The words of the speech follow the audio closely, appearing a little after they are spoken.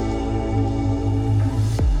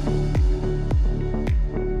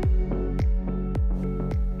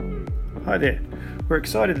Hi there. We're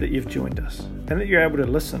excited that you've joined us and that you're able to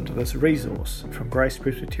listen to this resource from Grace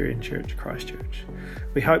Presbyterian Church, Christchurch.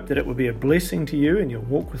 We hope that it will be a blessing to you in your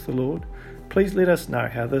walk with the Lord. Please let us know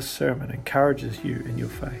how this sermon encourages you in your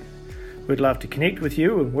faith. We'd love to connect with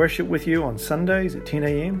you and worship with you on Sundays at 10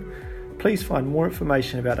 a.m. Please find more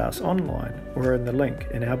information about us online or in the link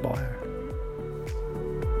in our bio.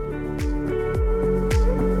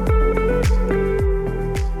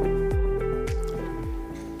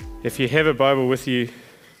 If you have a Bible with you,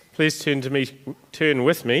 please turn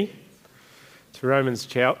with me to Romans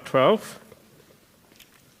 12.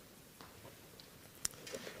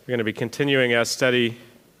 We're going to be continuing our study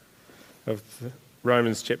of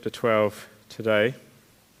Romans chapter 12 today.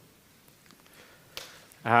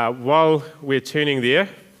 While we're turning there,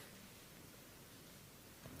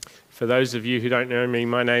 for those of you who don't know me,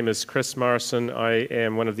 my name is Kris Morrison. I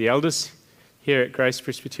am one of the elders here at Grace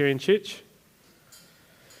Presbyterian Church.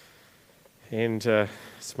 And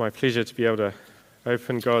it's my pleasure to be able to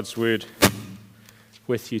open God's Word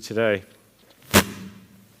with you today.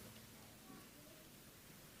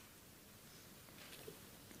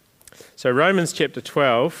 So Romans chapter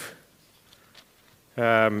 12,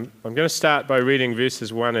 I'm going to start by reading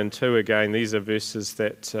verses 1 and 2 again. These are verses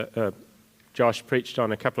that Josh preached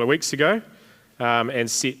on a couple of weeks ago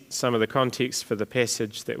and set some of the context for the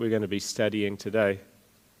passage that we're going to be studying today.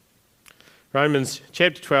 Romans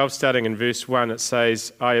chapter 12, starting in verse 1, it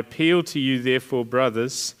says, I appeal to you, therefore,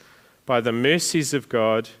 brothers, by the mercies of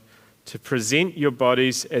God, to present your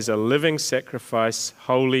bodies as a living sacrifice,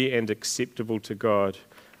 holy and acceptable to God,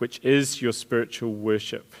 which is your spiritual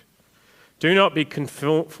worship. Do not be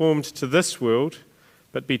conformed to this world,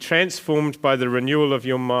 but be transformed by the renewal of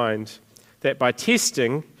your mind, that by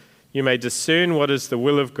testing you may discern what is the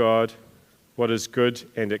will of God, what is good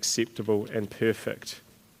and acceptable and perfect.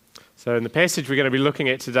 So in the passage we're going to be looking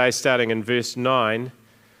at today, starting in verse 9,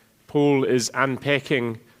 Paul is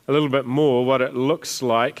unpacking a little bit more what it looks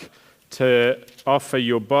like to offer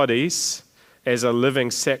your bodies as a living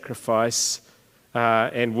sacrifice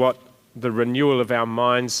and what the renewal of our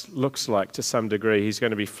minds looks like to some degree. He's going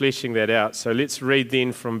to be fleshing that out. So let's read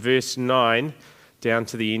then from verse 9 down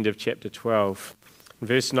to the end of chapter 12. In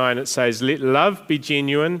verse 9 it says, let love be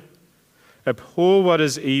genuine, abhor what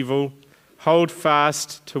is evil, hold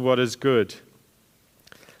fast to what is good.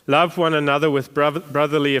 Love one another with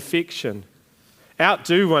brotherly affection.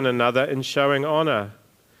 Outdo one another in showing honor.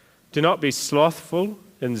 Do not be slothful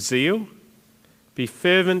in zeal. Be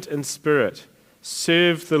fervent in spirit.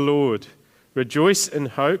 Serve the Lord. Rejoice in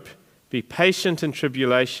hope. Be patient in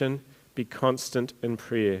tribulation. Be constant in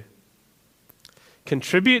prayer.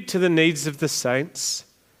 Contribute to the needs of the saints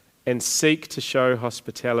and seek to show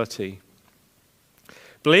hospitality.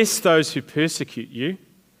 Bless those who persecute you.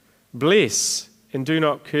 Bless and do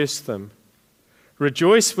not curse them.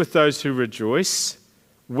 Rejoice with those who rejoice.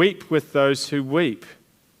 Weep with those who weep.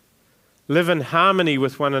 Live in harmony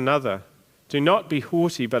with one another. Do not be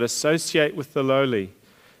haughty, but associate with the lowly.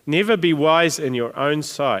 Never be wise in your own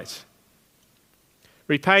sight.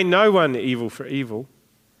 Repay no one evil for evil,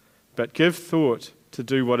 but give thought to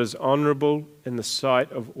do what is honorable in the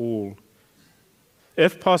sight of all.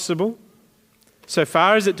 If possible, so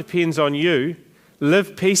far as it depends on you,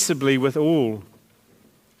 live peaceably with all.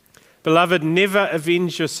 Beloved, never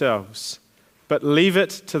avenge yourselves, but leave it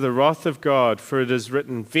to the wrath of God, for it is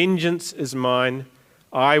written, vengeance is mine,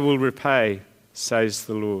 I will repay, says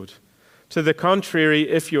the Lord. To the contrary,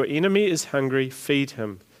 if your enemy is hungry, feed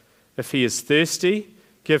him. If he is thirsty,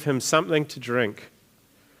 give him something to drink.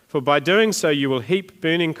 For by doing so you will heap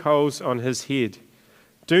burning coals on his head.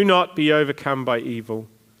 Do not be overcome by evil,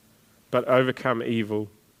 but overcome evil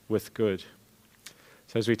with good.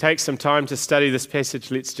 So as we take some time to study this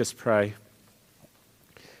passage, let's just pray.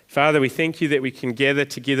 Father, we thank you that we can gather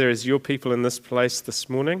together as your people in this place this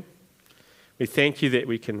morning. We thank you that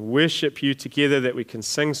we can worship you together, that we can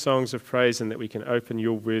sing songs of praise, and that we can open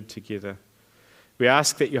your word together. We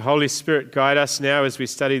ask that your Holy Spirit guide us now as we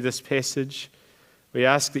study this passage. We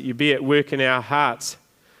ask that you be at work in our hearts.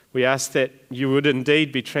 We ask that you would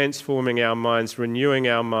indeed be transforming our minds, renewing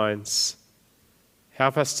our minds.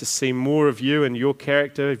 Help us to see more of you and your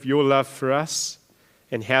character, of your love for us,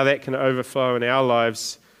 and how that can overflow in our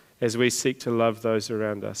lives as we seek to love those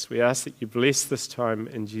around us. We ask that you bless this time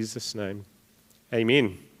in Jesus' name.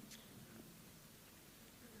 Amen.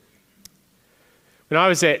 When I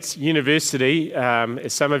was at university,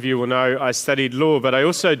 as some of you will know, I studied law, but I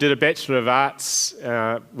also did a Bachelor of Arts,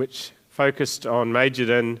 which majored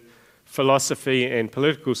in philosophy and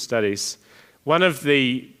political studies. One of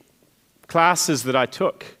the classes that I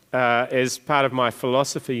took as part of my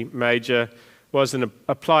philosophy major was an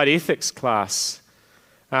applied ethics class.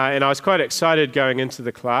 And I was quite excited going into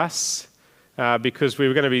the class because we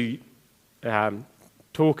were going to be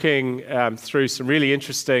talking through some really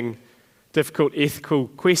interesting, difficult ethical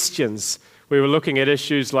questions. We were looking at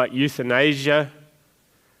issues like euthanasia,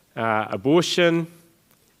 abortion,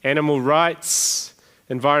 animal rights,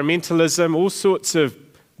 environmentalism, all sorts of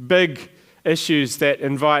big issues that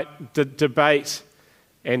invite debate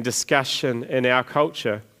and discussion in our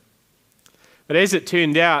culture. But as it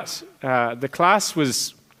turned out, the class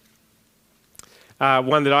was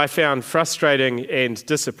one that I found frustrating and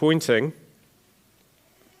disappointing,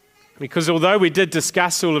 because although we did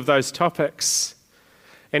discuss all of those topics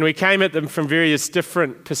and we came at them from various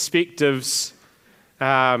different perspectives,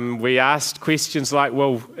 we asked questions like,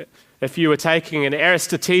 well, if you were taking an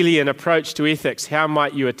Aristotelian approach to ethics, how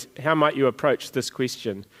might you approach this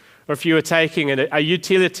question? Or if you were taking a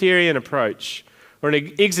utilitarian approach or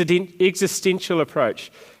an existential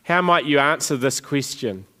approach, how might you answer this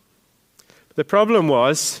question? The problem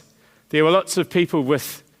was there were lots of people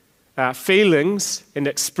with feelings and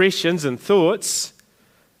expressions and thoughts,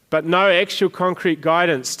 but no actual concrete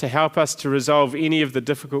guidance to help us to resolve any of the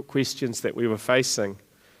difficult questions that we were facing.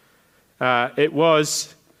 It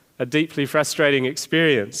was a deeply frustrating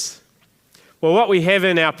experience. Well, what we have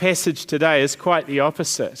in our passage today is quite the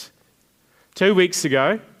opposite. 2 weeks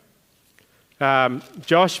ago,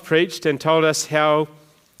 Josh preached and told us how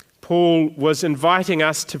Paul was inviting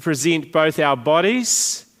us to present both our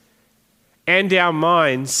bodies and our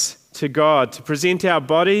minds to God, to present our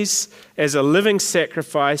bodies as a living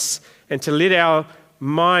sacrifice and to let our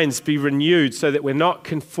minds be renewed so that we're not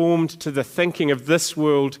conformed to the thinking of this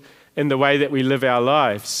world in the way that we live our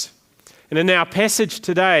lives. And in our passage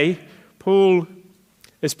today, Paul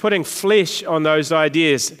is putting flesh on those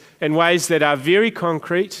ideas in ways that are very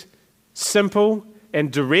concrete, simple, and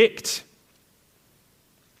direct,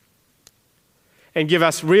 and give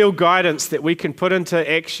us real guidance that we can put into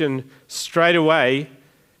action straight away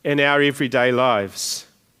in our everyday lives.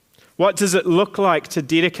 What does it look like to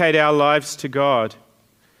dedicate our lives to God?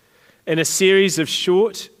 In a series of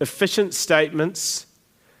short, efficient statements,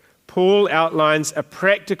 Paul outlines a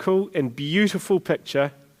practical and beautiful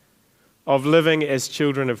picture of living as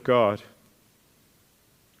children of God.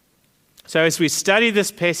 So as we study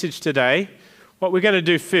this passage today, what we're going to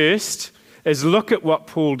do first is look at what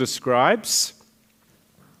Paul describes.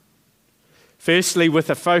 Firstly, with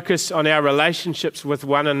a focus on our relationships with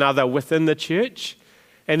one another within the church,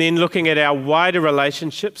 and then looking at our wider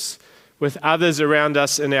relationships with others around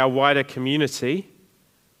us in our wider community.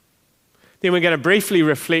 Then we're going to briefly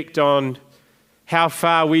reflect on how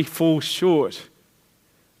far we fall short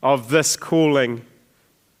of this calling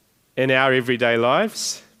in our everyday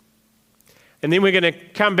lives. And then we're going to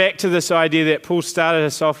come back to this idea that Paul started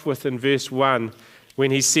us off with in verse 1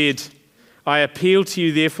 when he said, I appeal to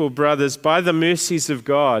you, therefore, brothers, by the mercies of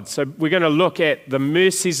God. So we're going to look at the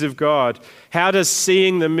mercies of God. How does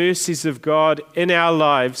seeing the mercies of God in our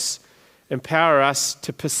lives empower us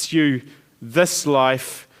to pursue this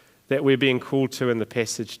life that we're being called to in the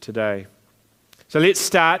passage today? So let's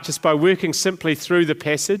start just by working simply through the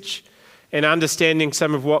passage and understanding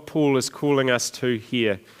some of what Paul is calling us to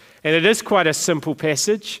here. And it is quite a simple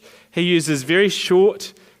passage. He uses very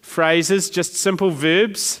short phrases, just simple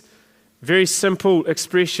verbs, very simple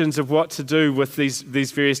expressions of what to do with these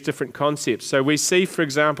various different concepts. So we see, for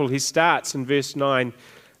example, he starts in verse 9,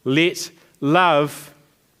 let love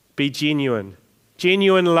be genuine.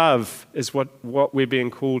 Genuine love is what we're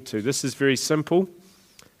being called to. This is very simple.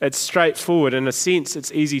 It's straightforward. In a sense,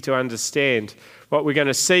 it's easy to understand. What we're going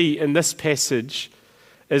to see in this passage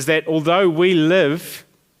is that although we live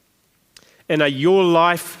in a your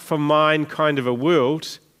life for mine kind of a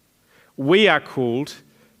world, we are called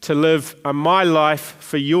to live a my life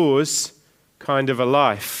for yours kind of a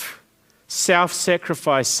life.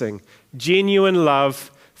 Self-sacrificing, genuine love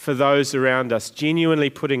for those around us, genuinely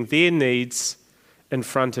putting their needs in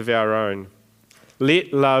front of our own.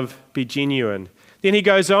 Let love be genuine. Then he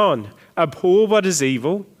goes on, abhor what is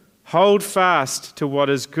evil, hold fast to what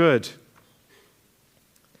is good.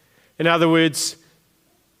 In other words,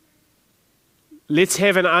 let's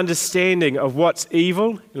have an understanding of what's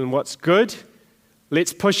evil and what's good.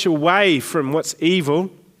 Let's push away from what's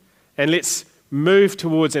evil and let's move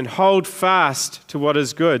towards and hold fast to what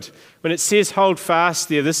is good. When it says hold fast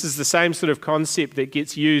there, this is the same sort of concept that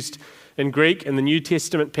gets used in Greek in the New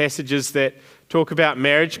Testament passages that talk about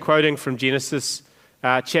marriage, quoting from Genesis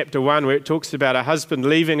chapter 1, where it talks about a husband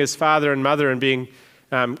leaving his father and mother and being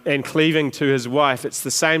and cleaving to his wife. It's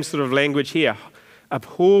the same sort of language here.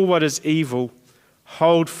 Abhor what is evil,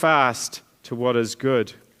 hold fast to what is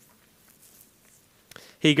good.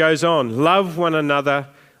 he goes on, love one another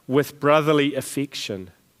with brotherly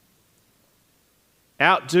affection.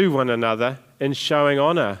 Outdo one another in showing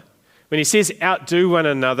honor. When he says outdo one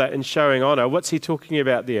another in showing honor, what's he talking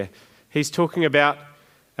about there? He's talking about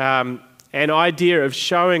an idea of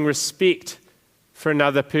showing respect for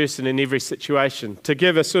another person in every situation. To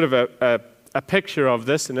give a sort of a picture of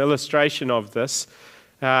this, an illustration of this,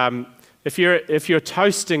 if you're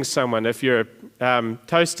toasting someone,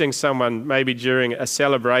 maybe during a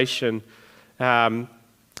celebration, in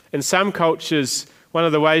some cultures, one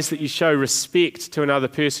of the ways that you show respect to another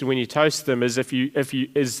person when you toast them is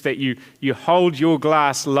that you hold your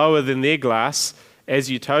glass lower than their glass as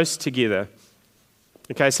you toast together.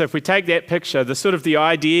 Okay, so if we take that picture, the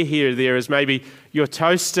idea there is maybe you're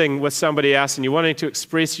toasting with somebody else and you're wanting to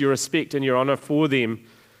express your respect and your honor for them.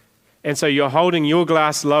 And so you're holding your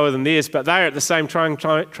glass lower than theirs, but they're at the same time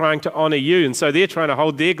trying to honor you. And so they're trying to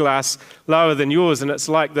hold their glass lower than yours. And it's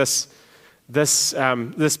like this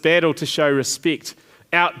battle to show respect.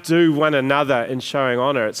 Outdo one another in showing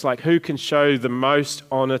honor. It's like who can show the most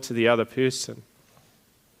honor to the other person.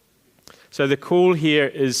 So the call here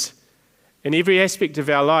is, in every aspect of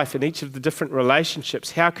our life, in each of the different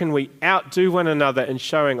relationships, how can we outdo one another in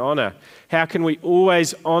showing honor? How can we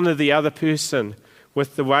always honor the other person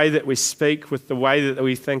with the way that we speak, with the way that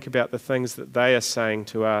we think about the things that they are saying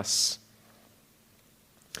to us?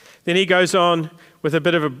 Then he goes on with a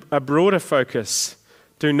bit of a broader focus.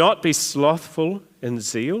 Do not be slothful in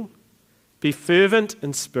zeal. Be fervent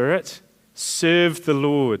in spirit. Serve the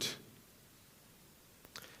Lord.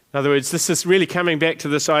 In other words, this is really coming back to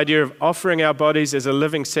this idea of offering our bodies as a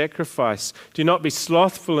living sacrifice. Do not be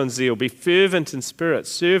slothful in zeal. Be fervent in spirit.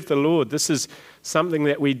 Serve the Lord. This is something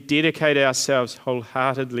that we dedicate ourselves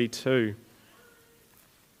wholeheartedly to.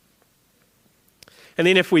 And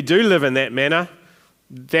then if we do live in that manner,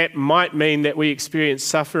 that might mean that we experience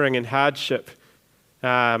suffering and hardship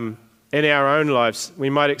in our own lives. We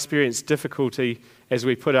might experience difficulty as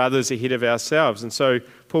we put others ahead of ourselves. And so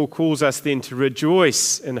Paul calls us then to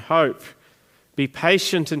rejoice in hope, be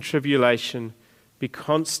patient in tribulation, be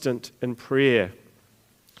constant in prayer.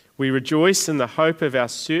 We rejoice in the hope of our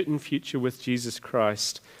certain future with Jesus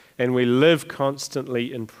Christ, and we live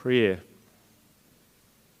constantly in prayer.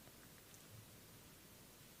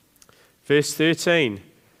 Verse 13,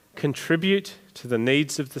 contribute to the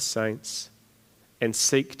needs of the saints and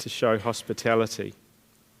seek to show hospitality.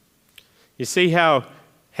 You see how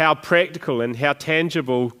practical and how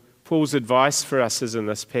tangible Paul's advice for us is in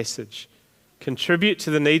this passage. Contribute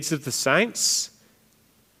to the needs of the saints.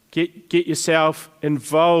 Get yourself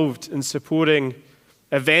involved in supporting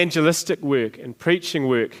evangelistic work and preaching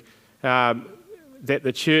work that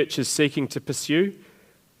the church is seeking to pursue.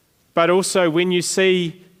 But also when you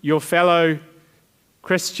see your fellow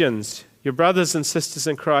Christians, your brothers and sisters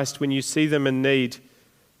in Christ, when you see them in need,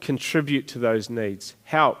 contribute to those needs.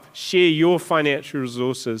 Help. Share your financial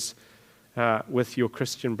resources with your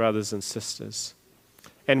Christian brothers and sisters.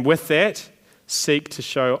 And with that, seek to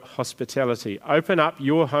show hospitality. Open up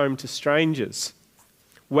your home to strangers.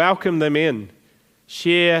 Welcome them in.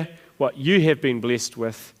 Share what you have been blessed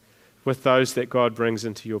with those that God brings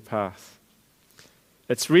into your path.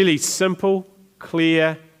 It's really simple,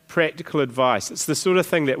 clear, practical advice. It's the sort of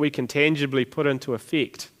thing that we can tangibly put into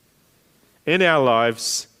effect in our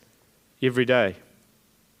lives every day.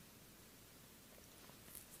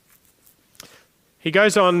 He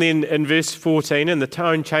goes on then in verse 14, and the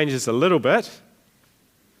tone changes a little bit,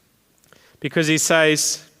 because he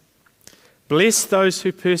says, bless those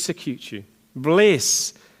who persecute you.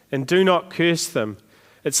 Bless and do not curse them.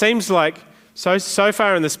 It seems like so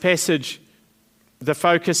far in this passage, the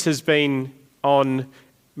focus has been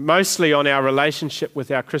mostly on our relationship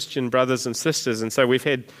with our Christian brothers and sisters. And so we've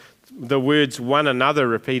had the words one another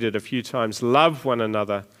repeated a few times. Love one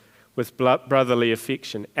another with brotherly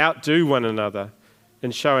affection. Outdo one another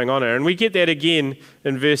in showing honor. And we get that again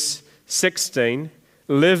in verse 16.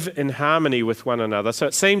 Live in harmony with one another. So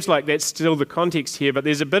it seems like that's still the context here, but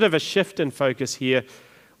there's a bit of a shift in focus here.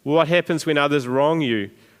 What happens when others wrong you?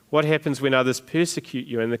 What happens when others persecute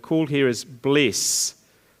you? And the call here is bless.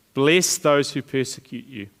 Bless those who persecute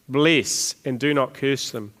you. Bless and do not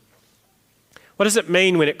curse them. What does it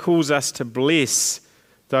mean when it calls us to bless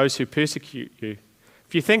those who persecute you?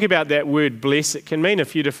 If you think about that word bless, it can mean a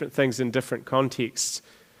few different things in different contexts.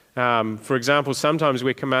 For example, sometimes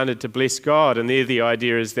we're commanded to bless God, and there the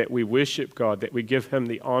idea is that we worship God, that we give him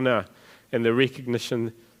the honor and the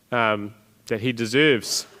recognition that he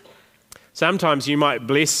deserves. Sometimes you might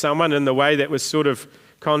bless someone in the way that was sort of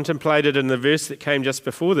contemplated in the verse that came just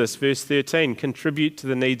before this, verse 13. Contribute to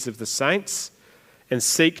the needs of the saints and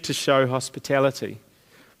seek to show hospitality.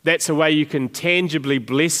 That's a way you can tangibly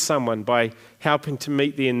bless someone, by helping to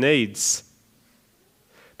meet their needs.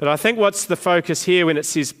 But I think what's the focus here when it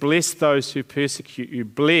says, bless those who persecute you,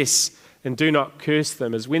 bless and do not curse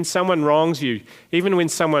them, is when someone wrongs you, even when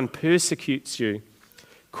someone persecutes you,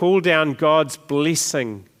 call down God's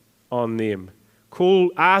blessing on them.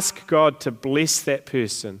 Ask God to bless that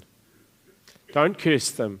person. Don't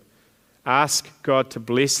curse them. Ask God to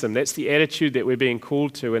bless them. That's the attitude that we're being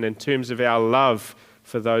called to, and in terms of our love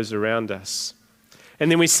for those around us.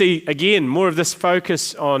 And then we see, again, more of this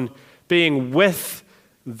focus on being with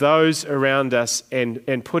those around us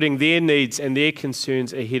and putting their needs and their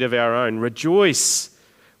concerns ahead of our own. Rejoice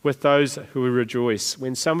with those who rejoice.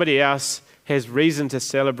 When somebody else has reason to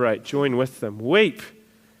celebrate, join with them. Weep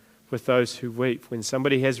with those who weep. When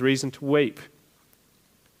somebody has reason to weep,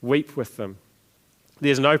 weep with them.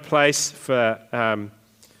 There's no place for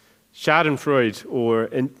schadenfreude or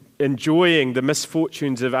enjoying the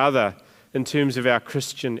misfortunes of other in terms of our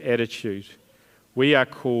Christian attitude. We are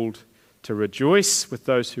called to rejoice with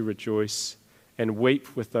those who rejoice and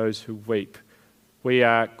weep with those who weep. We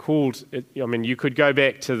are called, you could go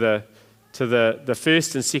back to the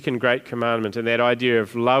first and second great commandment and that idea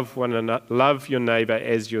of love your neighbour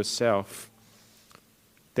as yourself.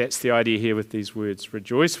 That's the idea here with these words.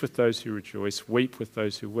 Rejoice with those who rejoice, weep with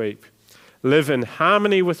those who weep. Live in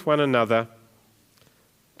harmony with one another.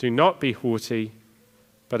 Do not be haughty,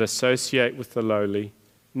 but associate with the lowly.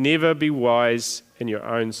 Never be wise in your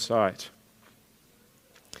own sight.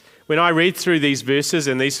 When I read through these verses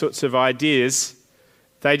and these sorts of ideas,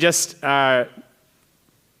 they just are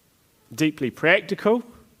deeply practical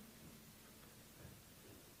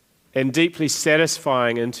and deeply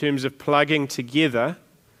satisfying in terms of plugging together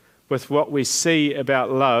with what we see about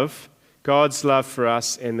love, God's love for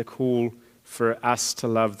us, and the call for us to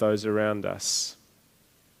love those around us.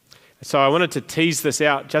 So I wanted to tease this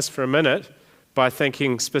out just for a minute by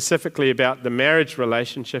thinking specifically about the marriage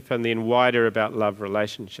relationship and then wider about love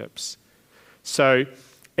relationships. So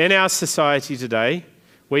in our society today,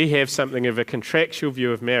 we have something of a contractual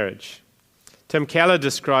view of marriage. Tim Keller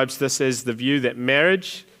describes this as the view that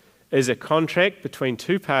marriage is a contract between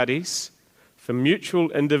two parties for mutual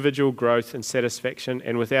individual growth and satisfaction,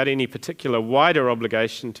 and without any particular wider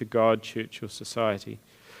obligation to God, church, or society.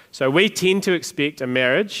 So we tend to expect a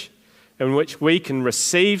marriage in which we can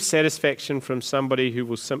receive satisfaction from somebody who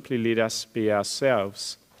will simply let us be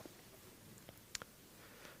ourselves.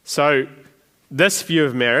 So this view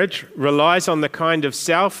of marriage relies on the kind of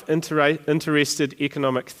self-interested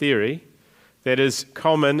economic theory that is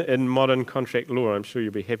common in modern contract law. I'm sure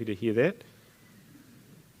you'll be happy to hear that.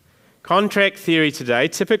 Contract theory today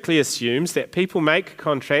typically assumes that people make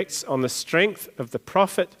contracts on the strength of the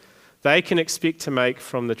profit they can expect to make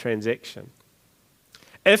from the transaction.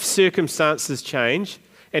 If circumstances change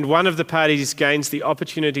and one of the parties gains the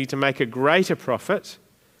opportunity to make a greater profit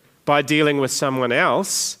by dealing with someone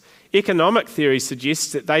else, economic theory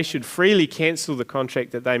suggests that they should freely cancel the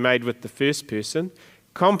contract that they made with the first person,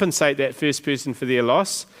 compensate that first person for their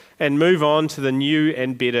loss, and move on to the new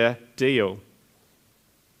and better deal.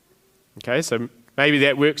 Okay, so maybe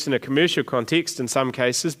that works in a commercial context in some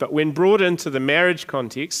cases, but when brought into the marriage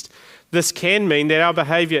context, this can mean that our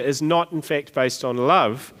behaviour is not in fact based on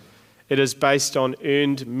love, it is based on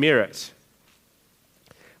earned merit.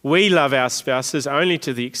 We love our spouses only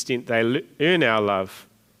to the extent they earn our love.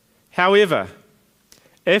 However,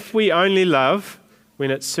 if we only love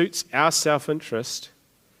when it suits our self-interest,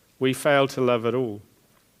 we fail to love at all.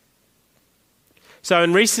 So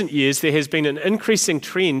in recent years, there has been an increasing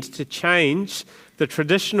trend to change the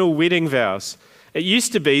traditional wedding vows. It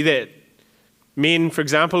used to be that men, for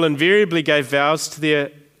example, invariably gave vows to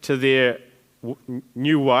their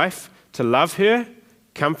new wife to love her,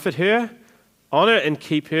 comfort her, honour and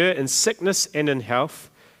keep her in sickness and in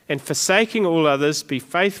health, and forsaking all others, be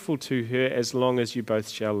faithful to her as long as you both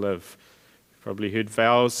shall live. You've probably heard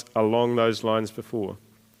vows along those lines before.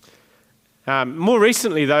 More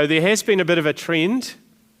recently, though, there has been a bit of a trend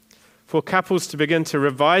for couples to begin to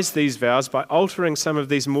revise these vows by altering some of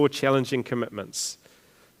these more challenging commitments.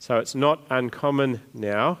 So it's not uncommon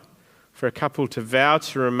now for a couple to vow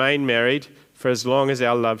to remain married for as long as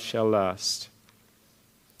our love shall last.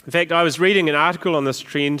 In fact, I was reading an article on this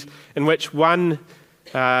trend in which one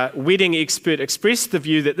wedding expert expressed the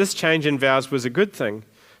view that this change in vows was a good thing.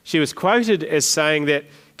 She was quoted as saying that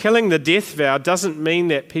killing the death vow doesn't mean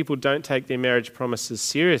that people don't take their marriage promises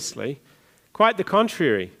seriously. Quite the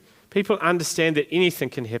contrary. People understand that anything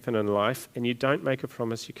can happen in life and you don't make a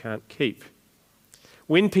promise you can't keep.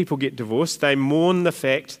 When people get divorced, they mourn the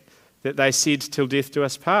fact that they said, "Till death do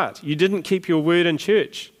us part." You didn't keep your word in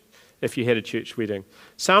church. if you had a church wedding.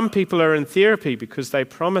 Some people are in therapy because they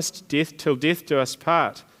promised death till death do us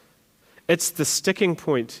part. It's the sticking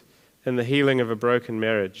point in the healing of a broken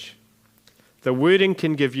marriage. The wording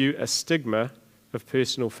can give you a stigma of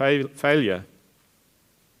personal failure.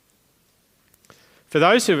 For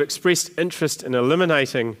those who have expressed interest in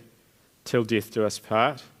eliminating till death do us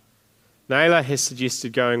part, Naylor has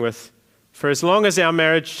suggested going with, for as long as our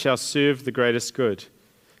marriage shall serve the greatest good.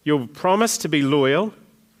 You'll promise to be loyal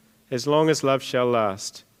as long as love shall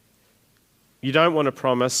last. You don't want to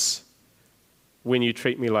promise when you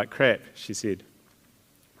treat me like crap, she said.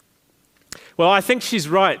 Well, I think she's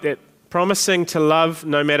right that promising to love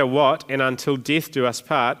no matter what and until death do us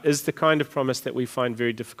part is the kind of promise that we find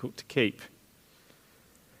very difficult to keep.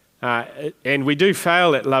 And we do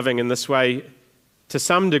fail at loving in this way to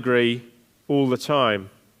some degree all the time.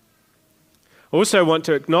 I also want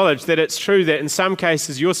to acknowledge that it's true that in some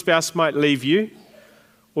cases your spouse might leave you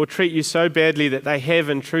or treat you so badly that they have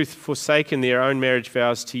in truth forsaken their own marriage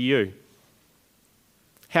vows to you.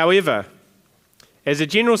 However, as a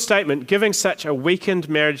general statement, giving such a weakened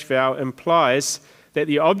marriage vow implies that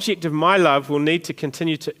the object of my love will need to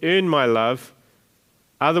continue to earn my love,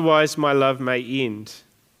 otherwise my love may end.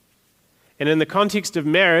 And in the context of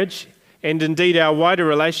marriage, and indeed our wider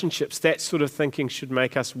relationships, that sort of thinking should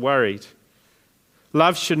make us worried.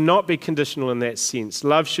 Love should not be conditional in that sense.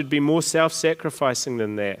 Love should be more self-sacrificing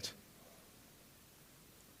than that.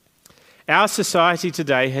 Our society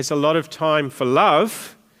today has a lot of time for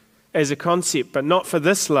love as a concept, but not for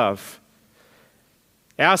this love.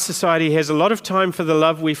 Our society has a lot of time for the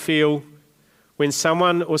love we feel when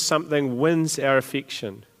someone or something wins our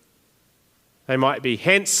affection. They might be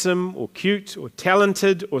handsome or cute or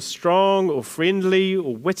talented or strong or friendly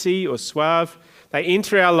or witty or suave. They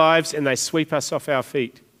enter our lives and they sweep us off our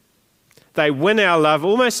feet. They win our love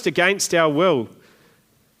almost against our will.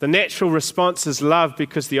 The natural response is love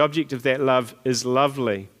because the object of that love is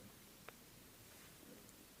lovely.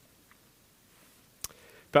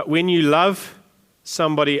 But when you love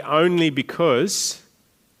somebody only because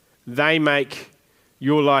they make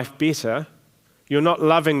your life better, you're not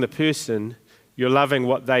loving the person, you're loving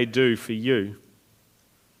what they do for you.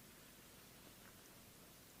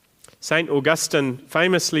 St. Augustine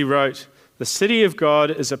famously wrote, "The city of God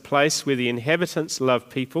is a place where the inhabitants love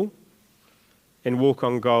people and walk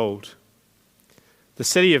on gold. The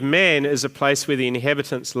city of man is a place where the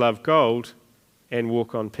inhabitants love gold and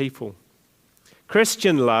walk on people."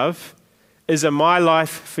 Christian love is a my life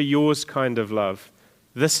for yours kind of love.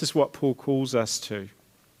 This is what Paul calls us to.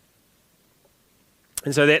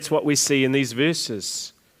 And so that's what we see in these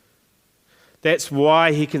verses. That's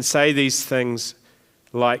why he can say these things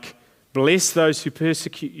like, bless those who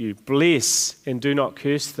persecute you, bless and do not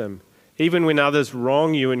curse them, even when others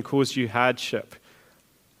wrong you and cause you hardship.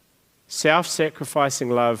 Self-sacrificing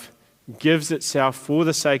love gives itself for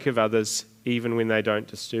the sake of others, even when they don't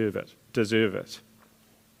deserve it.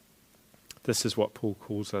 This is what Paul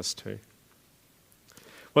calls us to.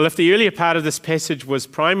 Well, if the earlier part of this passage was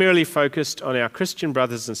primarily focused on our Christian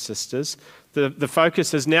brothers and sisters, the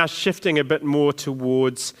focus is now shifting a bit more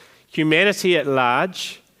towards humanity at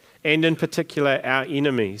large, and in particular our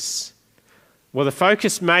enemies. Well, the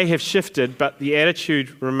focus may have shifted, but the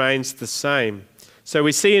attitude remains the same. So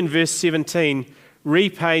we see in verse 17,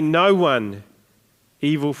 repay no one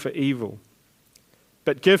evil for evil,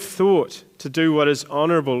 but give thought to do what is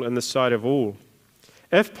honourable in the sight of all.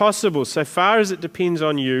 If possible, so far as it depends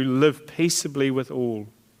on you, live peaceably with all.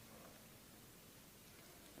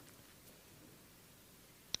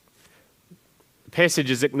 The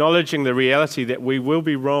passage is acknowledging the reality that we will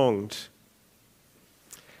be wronged.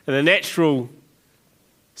 And the natural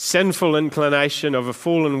sinful inclination of a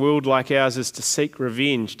fallen world like ours is to seek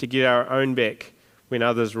revenge, to get our own back when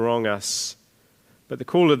others wrong us. But the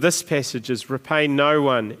call of this passage is repay no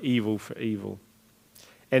one evil for evil.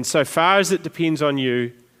 And so far as it depends on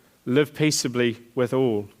you, live peaceably with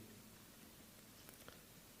all.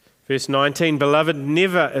 Verse 19, beloved,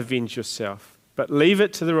 never avenge yourself, but leave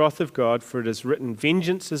it to the wrath of God, for it is written,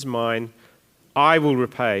 vengeance is mine, I will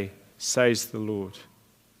repay, says the Lord.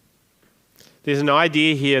 There's an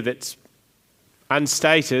idea here that's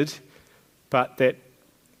unstated, but that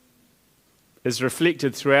is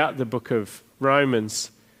reflected throughout the book of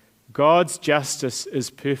Romans. God's justice is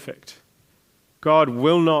perfect. God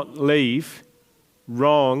will not leave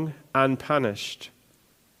wrong unpunished.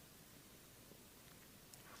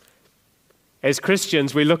 As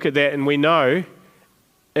Christians, we look at that and we know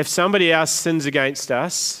if somebody else sins against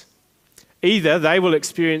us, either they will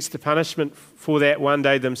experience the punishment for that one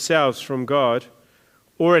day themselves from God,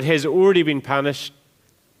 or it has already been punished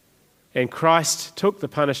And Christ took the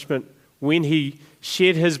punishment when he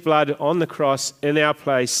shed his blood on the cross in our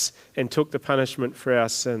place and took the punishment for our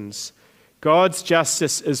sins. God's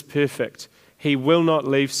justice is perfect. He will not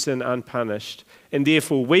leave sin unpunished. And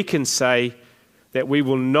therefore we can say that we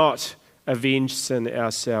will not avenge sin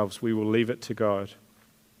ourselves. We will leave it to God.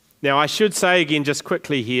 Now I should say again just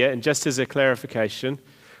quickly here, and just as a clarification,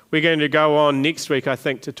 we're going to go on next week, I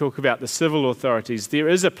think, to talk about the civil authorities. There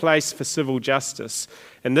is a place for civil justice,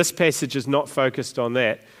 and this passage is not focused on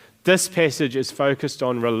that. This passage is focused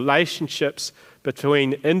on relationships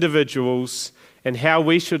between individuals and how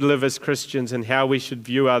we should live as Christians and how we should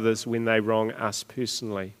view others when they wrong us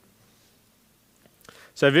personally.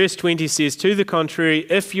 So verse 20 says, to the contrary,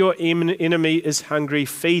 if your enemy is hungry,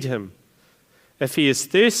 feed him. If he is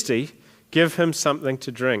thirsty, give him something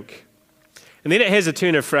to drink. And then it has a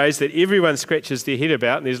turn of phrase that everyone scratches their head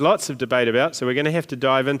about, and there's lots of debate about, so we're going to have to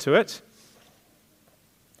dive into it.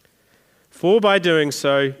 For by doing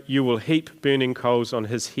so, you will heap burning coals on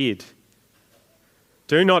his head.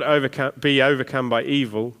 Do not be overcome by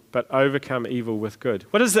evil, but overcome evil with good.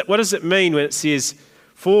 What does it mean when it says,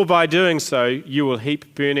 for by doing so, you will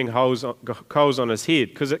heap burning coals on his head?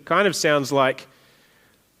 Because it kind of sounds like,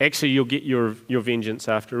 actually, you'll get your vengeance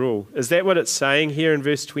after all. Is that what it's saying here in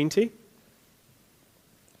verse 20?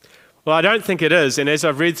 Well, I don't think it is, and as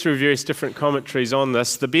I've read through various different commentaries on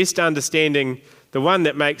this, the best understanding, the one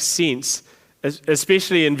that makes sense,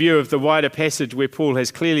 especially in view of the wider passage where Paul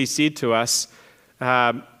has clearly said to us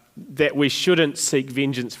that we shouldn't seek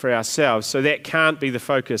vengeance for ourselves, so that can't be the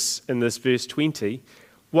focus in this verse 20.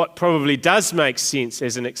 What probably does make sense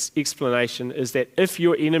as an explanation is that if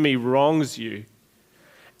your enemy wrongs you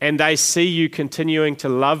and they see you continuing to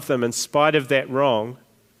love them in spite of that wrong,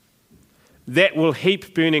 that will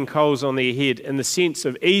heap burning coals on their head in the sense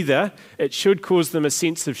of either it should cause them a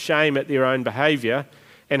sense of shame at their own behaviour,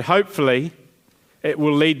 and hopefully it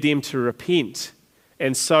will lead them to repent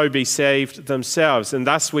and so be saved themselves. And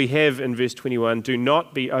thus we have in verse 21, do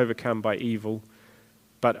not be overcome by evil,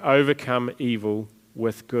 but overcome evil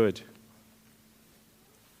with good.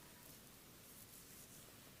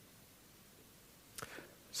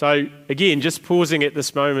 So again, just pausing at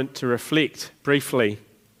this moment to reflect briefly.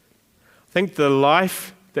 I think the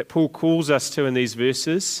life that Paul calls us to in these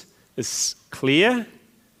verses is clear,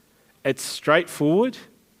 it's straightforward,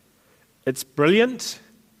 it's brilliant,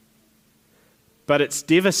 but it's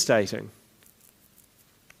devastating.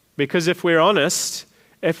 Because if we're honest,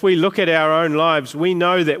 if we look at our own lives, we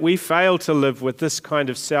know that we fail to live with this kind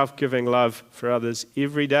of self-giving love for others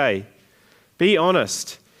every day. Be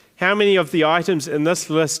honest. How many of the items in this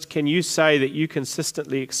list can you say that you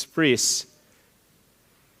consistently express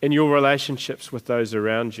in your relationships with those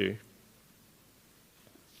around you?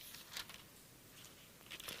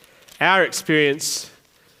 Our experience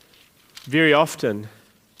very often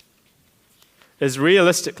is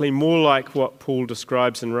realistically more like what Paul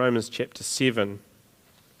describes in Romans chapter 7.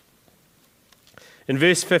 In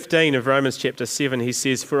verse 15 of Romans chapter 7, he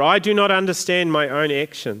says, for I do not understand my own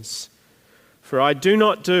actions, for I do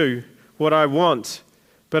not do what I want,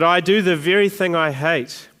 but I do the very thing I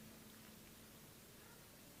hate.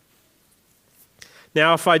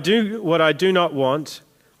 Now, if I do what I do not want,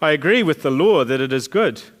 I agree with the law that it is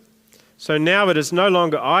good. So now it is no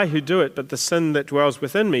longer I who do it, but the sin that dwells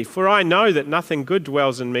within me. For I know that nothing good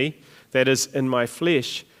dwells in me, that is, in my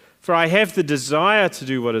flesh. For I have the desire to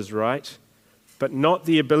do what is right, but not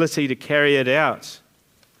the ability to carry it out.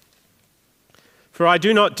 For I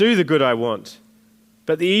do not do the good I want,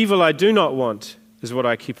 but the evil I do not want is what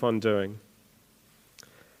I keep on doing.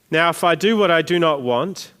 Now, if I do what I do not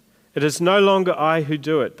want, it is no longer I who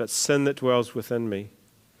do it, but sin that dwells within me.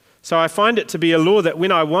 So I find it to be a law that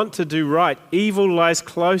when I want to do right, evil lies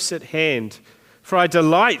close at hand. For I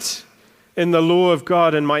delight in the law of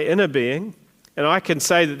God in my inner being, and I can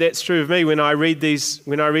say that that's true of me when I read these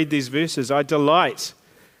verses. I delight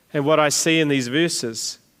in what I see in these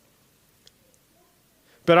verses.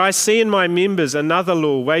 But I see in my members another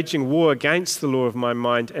law waging war against the law of my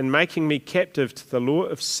mind and making me captive to the law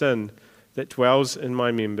of sin that dwells in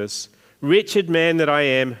my members. Wretched man that I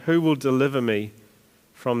am, who will deliver me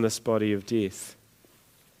from this body of death?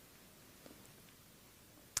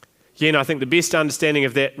 Again, I think the best understanding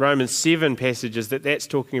of that Romans 7 passage is that that's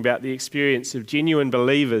talking about the experience of genuine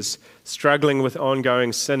believers struggling with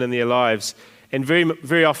ongoing sin in their lives. And very,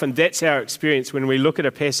 very often that's our experience when we look at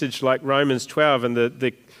a passage like Romans 12 and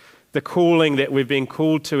the calling that we've been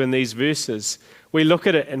called to in these verses. We look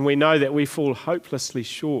at it and we know that we fall hopelessly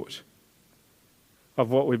short of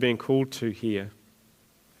what we've been called to here.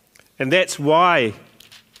 And that's why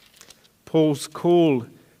Paul's call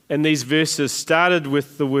in these verses started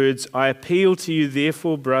with the words, "I appeal to you,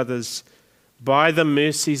 therefore, brothers, by the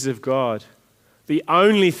mercies of God." The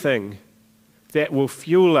only thing that will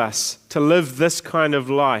fuel us to live this kind of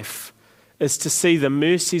life is to see the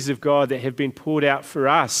mercies of God that have been poured out for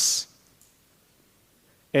us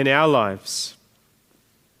in our lives.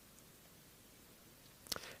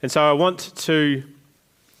 And so I want to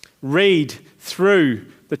read through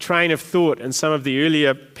the train of thought in some of the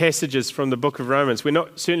earlier passages from the book of Romans. We're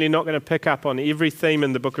certainly not going to pick up on every theme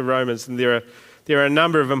in the book of Romans, and there are a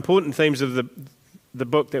number of important themes of the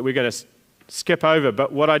book that we're going to skip over.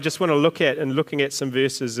 But what I just want to look at in looking at some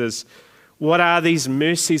verses is, what are these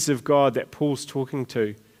mercies of God that Paul's talking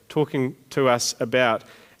to us about,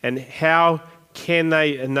 and how can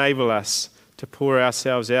they enable us to pour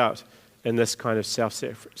ourselves out in this kind of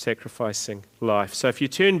self-sacrificing life? So if you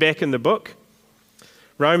turn back in the book,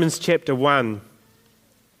 Romans chapter 1,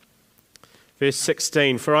 verse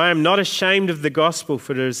 16, "For I am not ashamed of the gospel,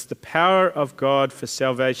 for it is the power of God for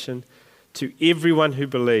salvation to everyone who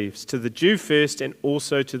believes, to the Jew first and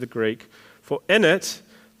also to the Greek. For in it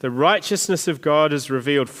the righteousness of God is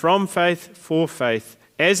revealed from faith for faith,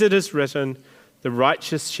 as it is written, the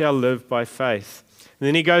righteous shall live by faith." And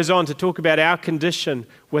then he goes on to talk about our condition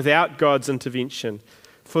without God's intervention.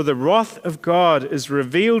 "For the wrath of God is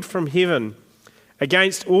revealed from heaven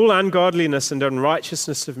against all ungodliness and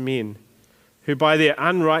unrighteousness of men, who by their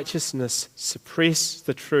unrighteousness suppress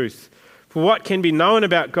the truth. For what can be known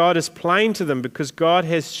about God is plain to them, because God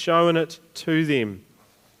has shown it to them."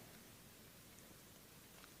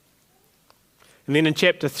 And then in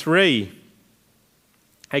chapter 3,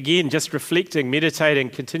 again, just reflecting,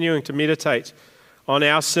 meditating, continuing to meditate on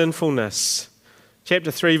our sinfulness.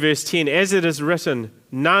 Chapter 3, verse 10, "As it is written,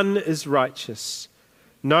 none is righteous,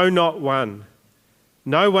 no, not one.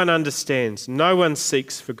 No one understands, no one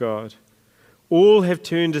seeks for God. All have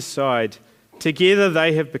turned aside, together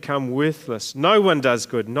they have become worthless. No one does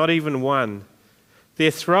good, not even one. Their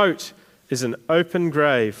throat is an open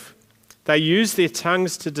grave. They use their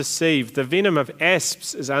tongues to deceive. The venom of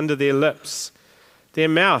asps is under their lips. Their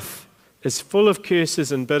mouth is full of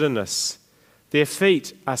curses and bitterness. Their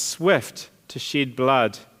feet are swift to shed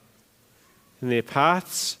blood. And their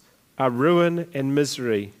paths are ruin and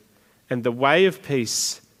misery. And the way of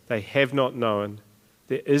peace they have not known.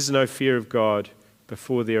 There is no fear of God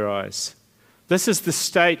before their eyes." This is the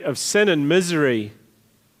state of sin and misery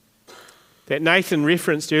that Nathan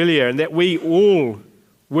referenced earlier, and that we all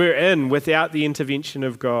were in without the intervention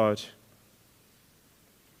of God.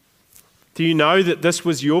 Do you know that this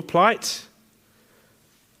was your plight?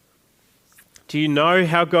 Do you know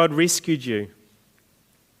how God rescued you?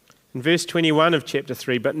 In verse 21 of chapter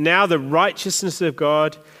 3, "But now the righteousness of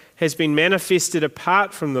God has been manifested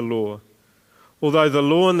apart from the law, although the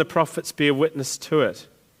law and the prophets bear witness to it.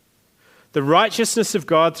 The righteousness of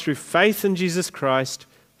God through faith in Jesus Christ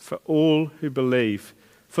for all who believe.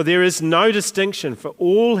 For there is no distinction, for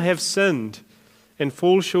all have sinned and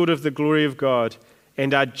fall short of the glory of God,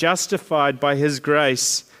 and are justified by his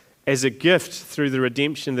grace as a gift through the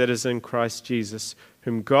redemption that is in Christ Jesus,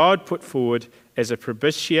 whom God put forward as a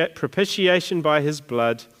propitiation by his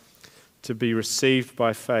blood, to be received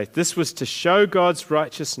by faith." This was to show God's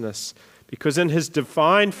righteousness, because in his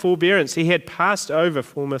divine forbearance he had passed over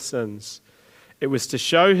former sins. It was to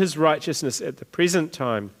show his righteousness at the present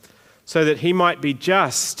time, so that he might be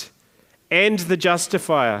just and the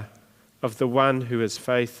justifier of the one who has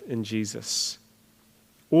faith in Jesus.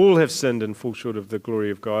 All have sinned and fall short of the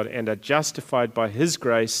glory of God, and are justified by his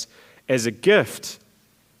grace as a gift.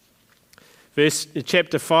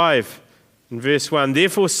 Chapter 5, in verse 1,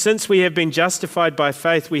 "Therefore, since we have been justified by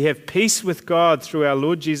faith, we have peace with God through our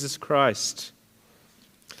Lord Jesus Christ.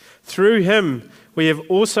 Through him we have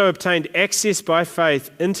also obtained access by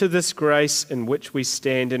faith into this grace in which we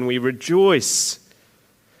stand, and we rejoice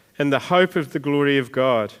in the hope of the glory of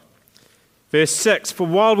God." Verse 6, "For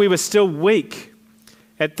while we were still weak,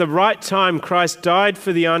 at the right time Christ died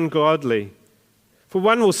for the ungodly. For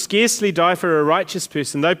one will scarcely die for a righteous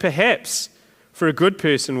person, though perhaps for a good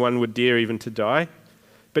person one would dare even to die.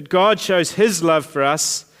 But God shows his love for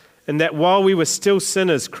us, in that while we were still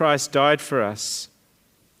sinners, Christ died for us.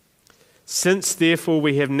 Since therefore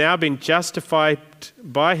we have now been justified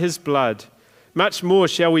by his blood, much more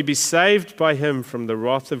shall we be saved by him from the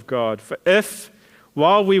wrath of God. For if,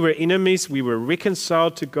 while we were enemies, we were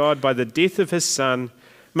reconciled to God by the death of his Son,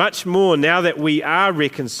 much more now that we are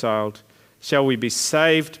reconciled, shall we be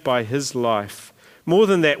saved by his life. More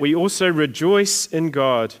than that, we also rejoice in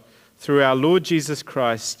God through our Lord Jesus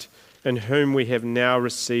Christ, in whom we have now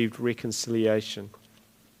received reconciliation."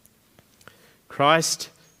 Christ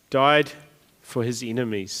died for his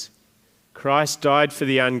enemies. Christ died for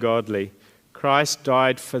the ungodly. Christ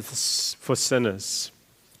died for sinners.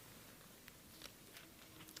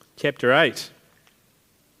 Chapter 8.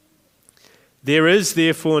 There is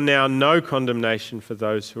therefore now no condemnation for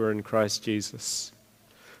those who are in Christ Jesus.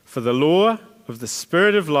 For the law of the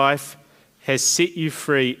Spirit of life has set you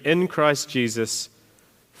free in Christ Jesus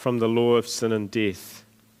from the law of sin and death.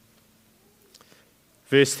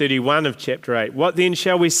 Verse 31 of chapter 8. What then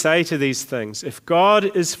shall we say to these things? If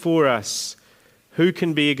God is for us, who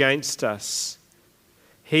can be against us?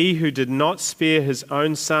 He who did not spare his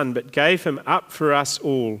own Son, but gave him up for us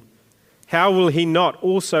all, how will he not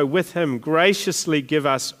also with him graciously give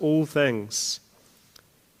us all things?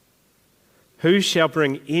 Who shall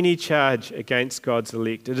bring any charge against God's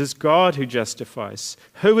elect? It is God who justifies.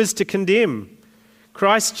 Who is to condemn?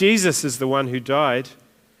 Christ Jesus is the one who died,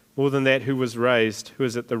 more than that, who was raised, who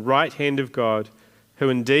is at the right hand of God, who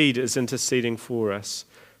indeed is interceding for us.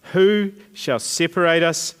 Who shall separate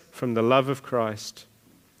us from the love of Christ?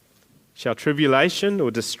 Shall tribulation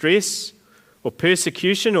or distress or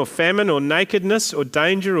persecution or famine or nakedness or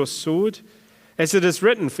danger or sword? As it is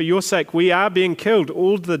written, for your sake we are being killed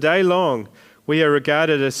all the day long. We are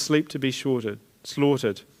regarded as sheep to be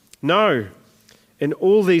slaughtered. No, in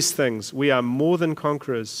all these things we are more than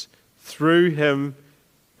conquerors through him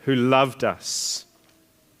who loved us.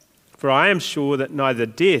 For I am sure that neither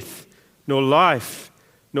death, nor life,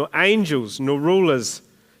 nor angels, nor rulers,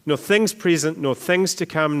 nor things present, nor things to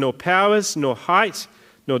come, nor powers, nor height,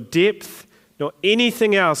 nor depth, nor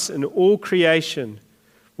anything else in all creation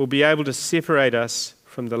will be able to separate us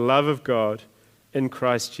from the love of God in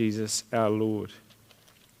Christ Jesus our Lord.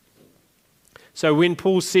 So when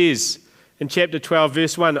Paul says in chapter 12,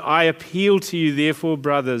 verse 1, I appeal to you therefore,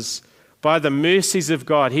 brothers, by the mercies of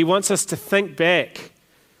God, he wants us to think back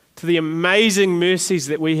to the amazing mercies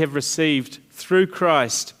that we have received through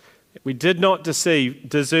Christ, that we did not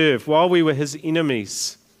deserve while we were his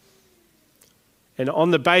enemies. And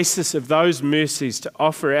on the basis of those mercies, to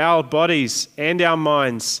offer our bodies and our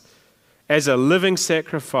minds as a living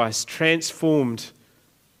sacrifice, transformed,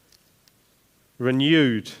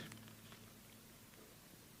 renewed.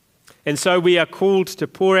 And so we are called to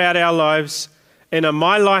pour out our lives in a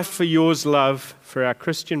my life for yours love for our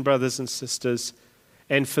Christian brothers and sisters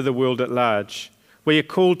and for the world at large. We are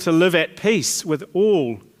called to live at peace with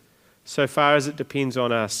all, so far as it depends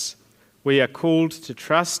on us. We are called to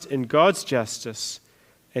trust in God's justice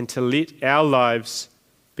and to let our lives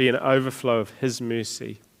be an overflow of his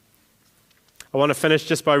mercy. I want to finish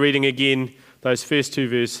just by reading again those first two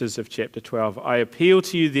verses of chapter 12. I appeal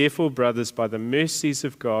to you, therefore, brothers, by the mercies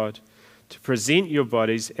of God, to present your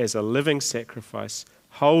bodies as a living sacrifice,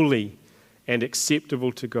 holy and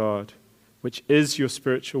acceptable to God, which is your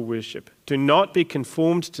spiritual worship. Do not be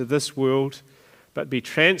conformed to this world, but be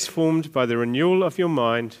transformed by the renewal of your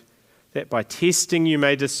mind, that by testing you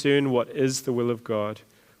may discern what is the will of God,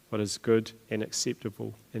 what is good and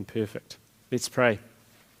acceptable and perfect. Let's pray.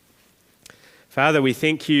 Father, we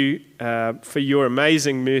thank you for your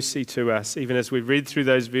amazing mercy to us, even as we read through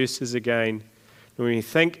those verses again. When we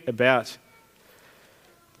think about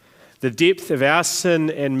the depth of our sin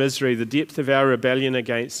and misery, the depth of our rebellion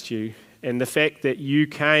against you, and the fact that you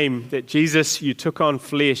came, that Jesus, you took on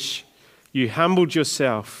flesh, you humbled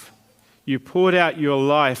yourself, you poured out your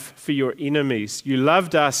life for your enemies, you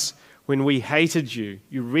loved us when we hated you,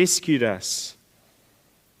 you rescued us.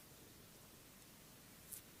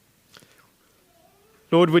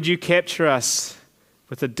 Lord, would you capture us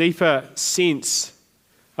with a deeper sense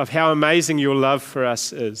of how amazing your love for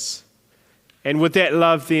us is? And would that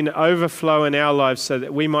love then overflow in our lives so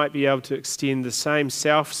that we might be able to extend the same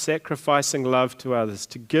self-sacrificing love to others,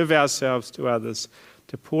 to give ourselves to others,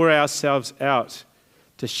 to pour ourselves out,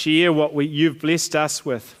 to share what you've blessed us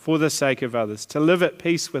with for the sake of others, to live at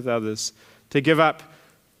peace with others, to give up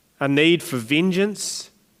a need for vengeance,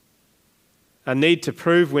 a need to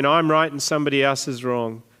prove when I'm right and somebody else is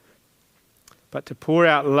wrong, but to pour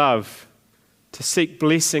out love, to seek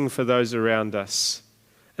blessing for those around us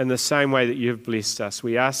in the same way that you have blessed us.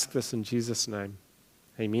 We ask this in Jesus' name.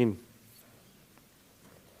 Amen.